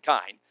trying to be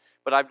unkind,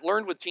 but I've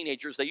learned with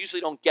teenagers, they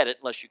usually don't get it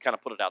unless you kind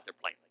of put it out there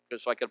plainly.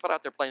 So I can put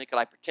out there plainly, can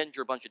I pretend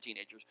you're a bunch of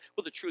teenagers?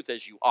 Well, the truth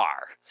is you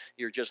are.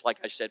 You're just, like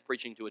I said,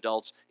 preaching to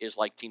adults is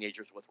like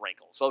teenagers with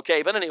wrinkles.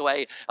 Okay, but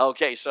anyway,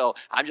 okay, so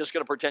I'm just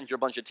going to pretend you're a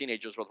bunch of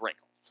teenagers with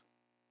wrinkles.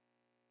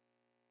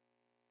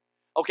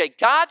 Okay,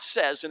 God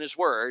says in His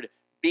Word,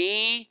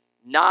 be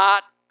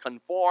not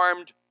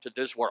conformed to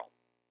this world.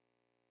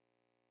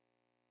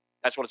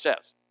 That's what it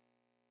says.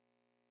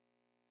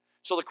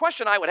 So the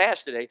question I would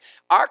ask today,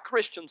 are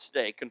Christians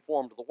today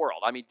conformed to the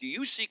world? I mean, do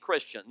you see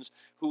Christians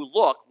who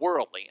look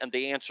worldly? And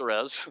the answer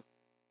is,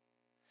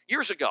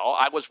 years ago,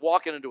 I was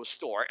walking into a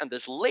store, and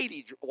this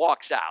lady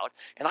walks out,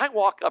 and I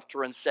walk up to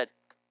her and said,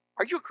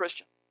 are you a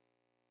Christian?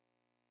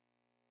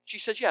 She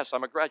says, yes,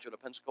 I'm a graduate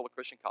of Pensacola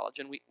Christian College,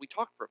 and we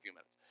talked for a few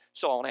minutes.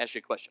 So I want to ask you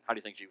a question. How do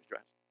you think she was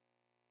dressed?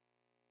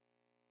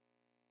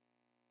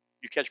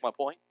 You catch my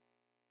point?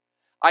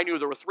 I knew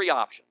there were three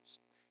options.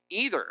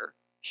 Either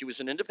she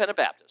was an independent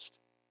Baptist,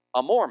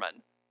 a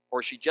Mormon,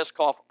 or she just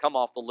come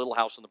off the Little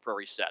House on the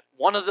Prairie set.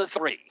 One of the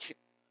three.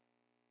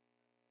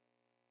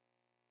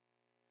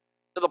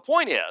 Now, the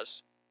point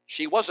is,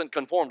 she wasn't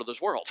conformed to this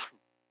world.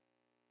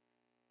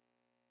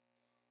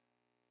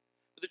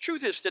 But the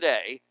truth is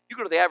today, you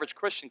go to the average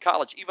Christian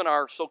college, even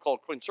our so-called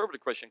conservative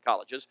Christian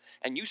colleges,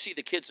 and you see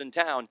the kids in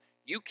town,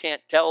 you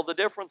can't tell the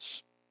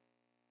difference.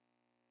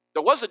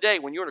 There was a day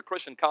when you were in a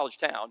Christian college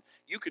town,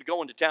 you could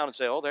go into town and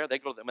say, oh, there, they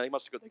go to, they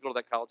must go, they go to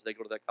that college, they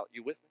go to that college.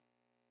 You with me?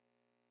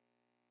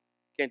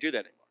 Can't do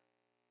that anymore.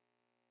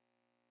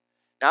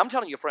 Now, I'm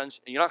telling you, friends,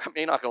 and you're not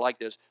going to like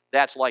this,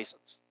 that's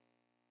license.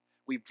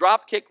 We've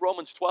drop kicked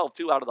Romans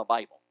 12:2 out of the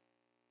Bible.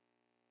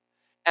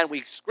 And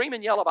we scream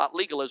and yell about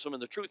legalism,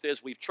 and the truth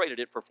is we've traded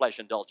it for flesh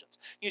indulgence.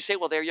 You say,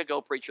 well, there you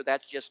go, preacher.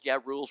 That's just,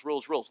 rules,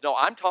 rules, rules. No,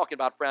 I'm talking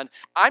about, friend,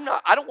 I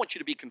don't want you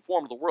to be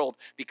conformed to the world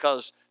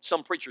because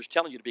some preacher's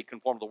telling you to be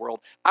conformed to the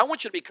world. I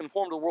want you to be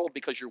conformed to the world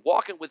because you're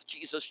walking with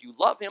Jesus, you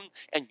love him,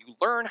 and you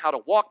learn how to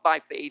walk by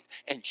faith,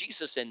 and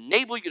Jesus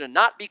enables you to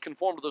not be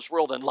conformed to this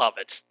world and love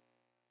it.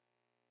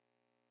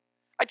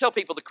 I tell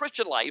people the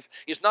Christian life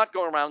is not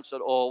going around and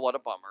saying, oh, what a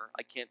bummer.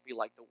 I can't be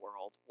like the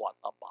world. What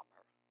a bummer.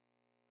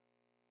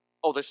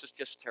 Oh, this is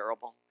just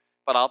terrible,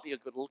 but I'll be a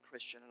good little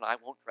Christian and I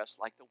won't dress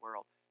like the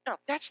world. No,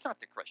 that's not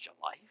the Christian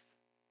life.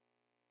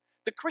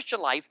 The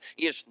Christian life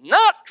is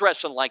not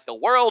dressing like the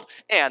world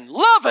and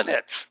loving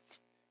it.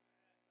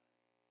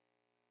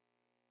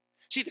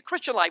 See, the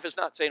Christian life is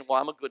not saying,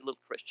 well, I'm a good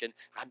little Christian.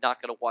 I'm not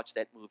going to watch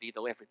that movie,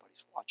 though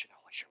everybody's watching.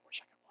 Oh, I sure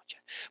wish I could watch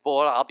it.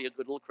 Boy, I'll be a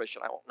good little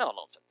Christian. I won't. No,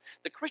 listen.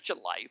 The Christian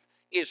life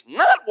is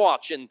not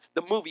watching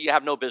the movie you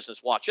have no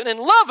business watching and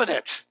loving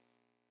it.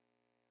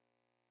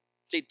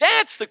 See,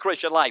 that's the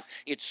Christian life.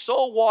 It's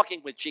so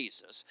walking with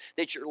Jesus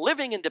that you're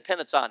living in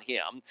dependence on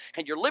him,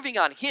 and you're living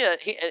on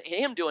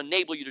him to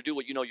enable you to do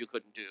what you know you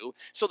couldn't do,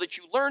 so that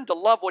you learn to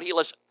love what he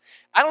listen.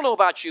 I don't know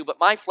about you, but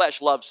my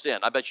flesh loves sin.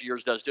 I bet you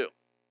yours does too.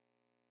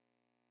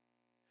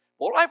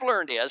 What I've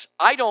learned is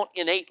I don't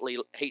innately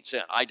hate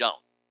sin. I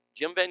don't.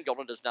 Jim Van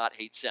Golen does not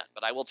hate sin,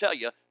 but I will tell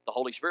you, the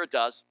Holy Spirit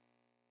does.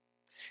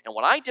 And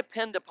when I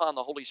depend upon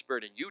the Holy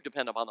Spirit and you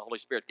depend upon the Holy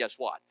Spirit, guess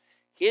what?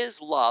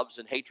 His loves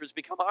and hatreds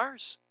become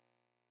ours.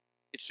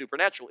 It's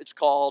supernatural. It's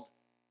called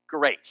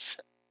grace.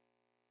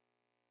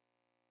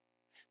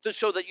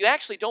 So that you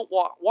actually don't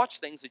watch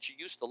things that you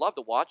used to love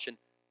to watch, and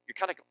you're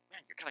kind of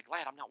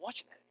glad I'm not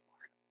watching that anymore.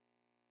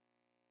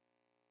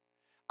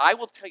 I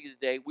will tell you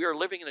today, we are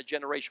living in a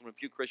generation when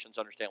few Christians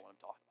understand what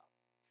I'm talking about.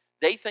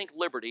 They think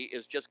liberty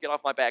is just get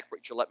off my back,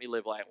 preacher, let me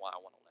live like I want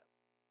to live.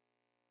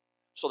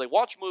 So they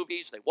watch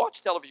movies, they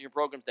watch television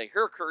programs, they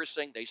hear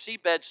cursing, they see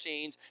bed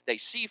scenes, they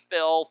see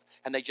filth,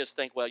 and they just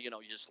think, well,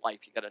 just life,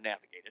 you got to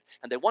navigate it.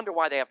 And they wonder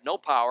why they have no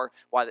power,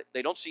 why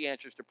they don't see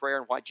answers to prayer,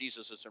 and why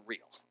Jesus isn't real.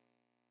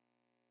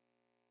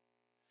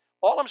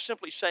 All I'm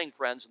simply saying,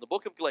 friends, in the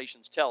book of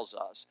Galatians tells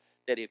us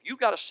that if you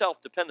got a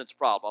self-dependence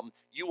problem,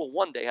 you will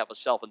one day have a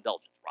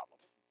self-indulgence problem.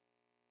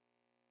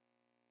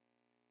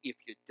 If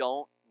you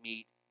don't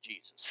meet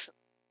Jesus.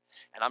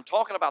 And I'm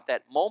talking about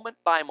that moment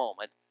by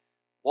moment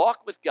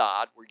walk with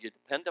God where you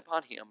depend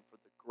upon him for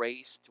the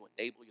grace to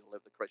enable you to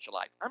live the Christian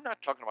life. I'm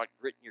not talking about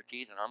gritting your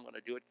teeth and I'm going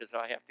to do it because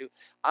I have to.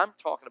 I'm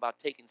talking about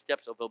taking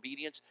steps of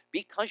obedience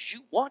because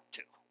you want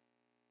to.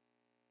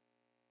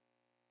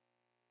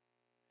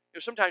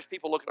 Sometimes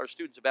people look at our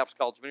students at Baptist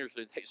College of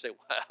Ministry and they say,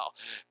 wow,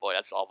 boy,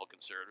 that's awful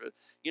conservative.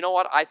 You know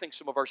what? I think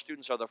some of our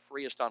students are the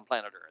freest on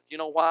planet Earth. You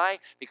know why?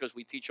 Because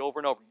we teach over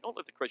and over. You don't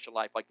live the Christian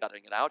life by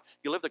gutting it out.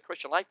 You live the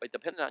Christian life by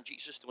depending on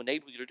Jesus to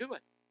enable you to do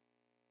it.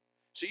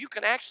 So you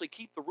can actually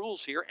keep the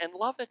rules here and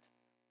love it.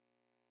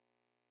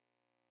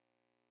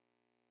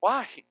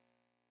 Why?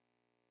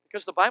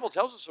 Because the Bible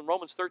tells us in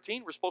Romans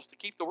 13 we're supposed to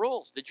keep the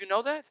rules. Did you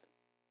know that?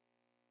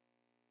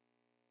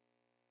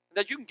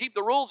 That you can keep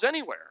the rules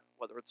anywhere,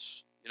 whether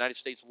it's United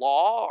States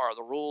law or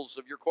the rules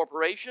of your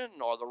corporation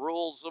or the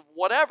rules of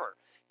whatever.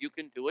 You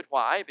can do it.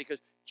 Why? Because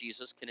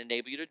Jesus can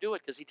enable you to do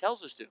it because he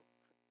tells us to.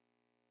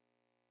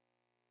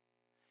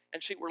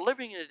 And see, we're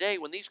living in a day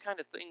when these kind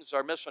of things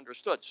are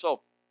misunderstood.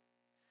 So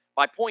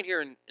my point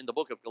here in the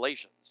book of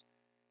Galatians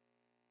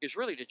is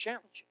really to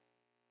challenge you.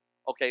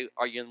 Okay,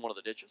 are you in one of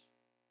the ditches?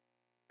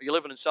 Are you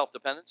living in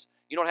self-dependence?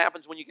 You know what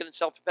happens when you get in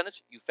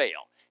self-dependence? You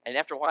fail. And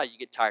after a while, you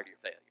get tired of your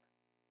failure.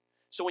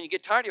 So when you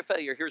get tired of your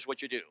failure, here's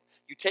what you do.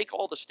 You take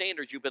all the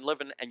standards you've been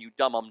living and you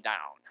dumb them down.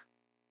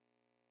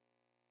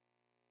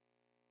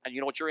 And you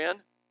know what you're in?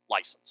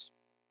 License.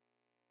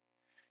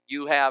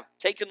 You have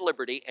taken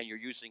liberty and you're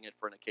using it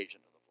for an occasion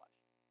of the flesh.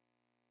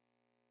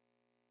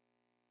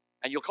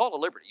 And you'll call it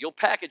liberty. You'll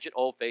package it,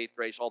 faith,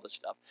 grace, all this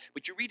stuff.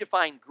 But you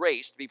redefine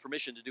grace to be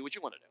permission to do what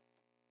you want to do.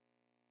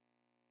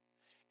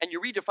 And you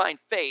redefine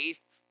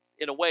faith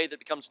in a way that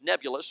becomes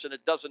nebulous and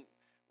it doesn't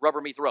rubber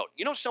meet the road.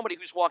 You know somebody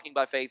who's walking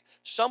by faith?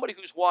 Somebody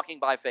who's walking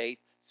by faith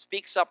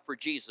speaks up for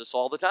Jesus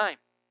all the time.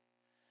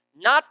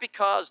 Not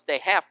because they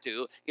have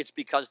to, it's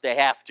because they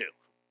have to.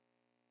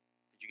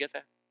 Did you get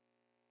that?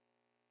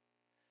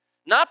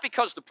 Not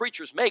because the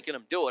preacher's making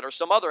them do it or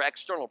some other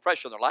external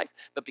pressure in their life,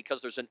 but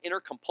because there's an inner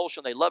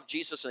compulsion. They love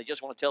Jesus and they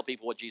just want to tell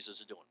people what Jesus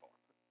is doing for them.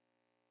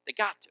 They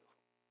got to.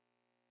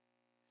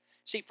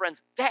 See,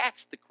 friends,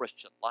 that's the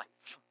Christian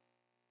life.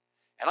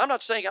 And I'm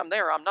not saying I'm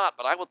there, I'm not,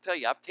 but I will tell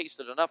you, I've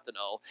tasted enough to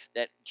know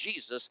that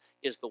Jesus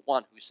is the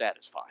one who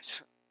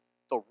satisfies.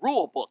 The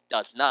rule book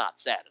does not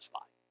satisfy.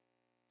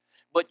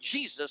 But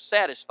Jesus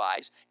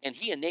satisfies, and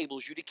he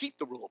enables you to keep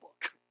the rule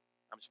book.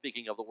 I'm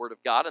speaking of the Word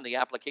of God and the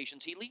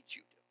applications he leads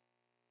you to.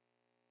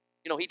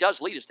 You know, he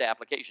does lead us to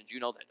applications. You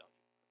know that, don't you?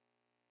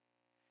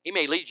 He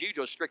may lead you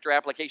to a stricter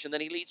application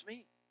than he leads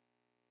me.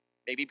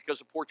 Maybe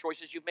because of poor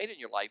choices you've made in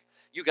your life,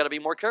 you've got to be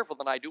more careful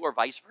than I do, or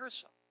vice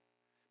versa.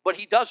 But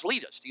he does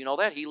lead us. Do you know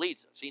that? He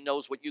leads us. He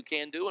knows what you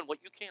can do and what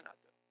you cannot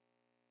do.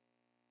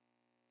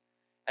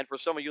 And for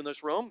some of you in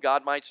this room,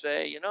 God might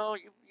say, you know,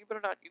 you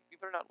better not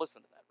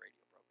listen to that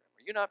radio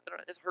program. Or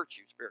it hurts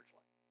you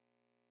spiritually.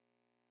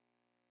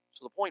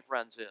 So the point,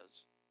 friends,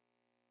 is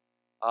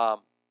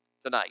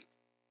tonight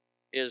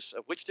is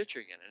which ditch are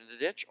you in the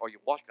ditch, or you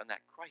walk on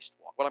that Christ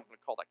walk? What I'm going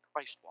to call that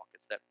Christ walk.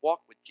 It's that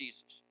walk with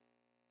Jesus,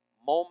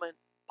 moment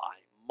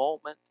by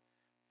moment,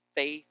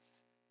 faith,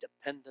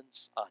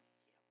 dependence on Him.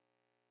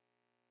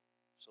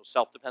 So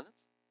self-dependence,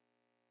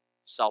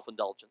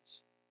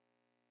 self-indulgence,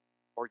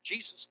 or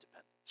Jesus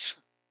dependence.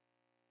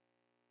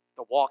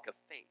 The walk of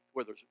faith,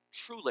 where there's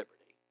true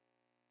liberty,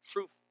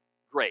 true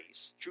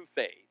grace, true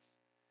faith,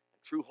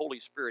 and true Holy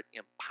Spirit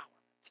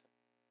empowerment.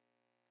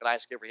 Can I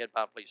ask every head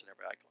bowed, please, and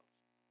every eye closed?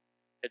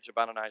 Heads are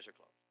bowed and eyes are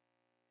closed.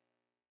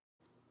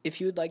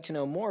 If you would like to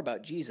know more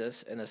about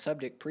Jesus and the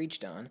subject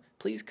preached on,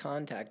 please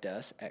contact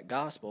us at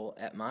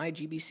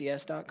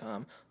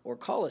gospel@mygbcs.com or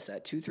call us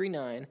at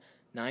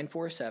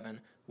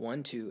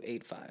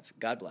 239-947-1285.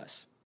 God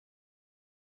bless.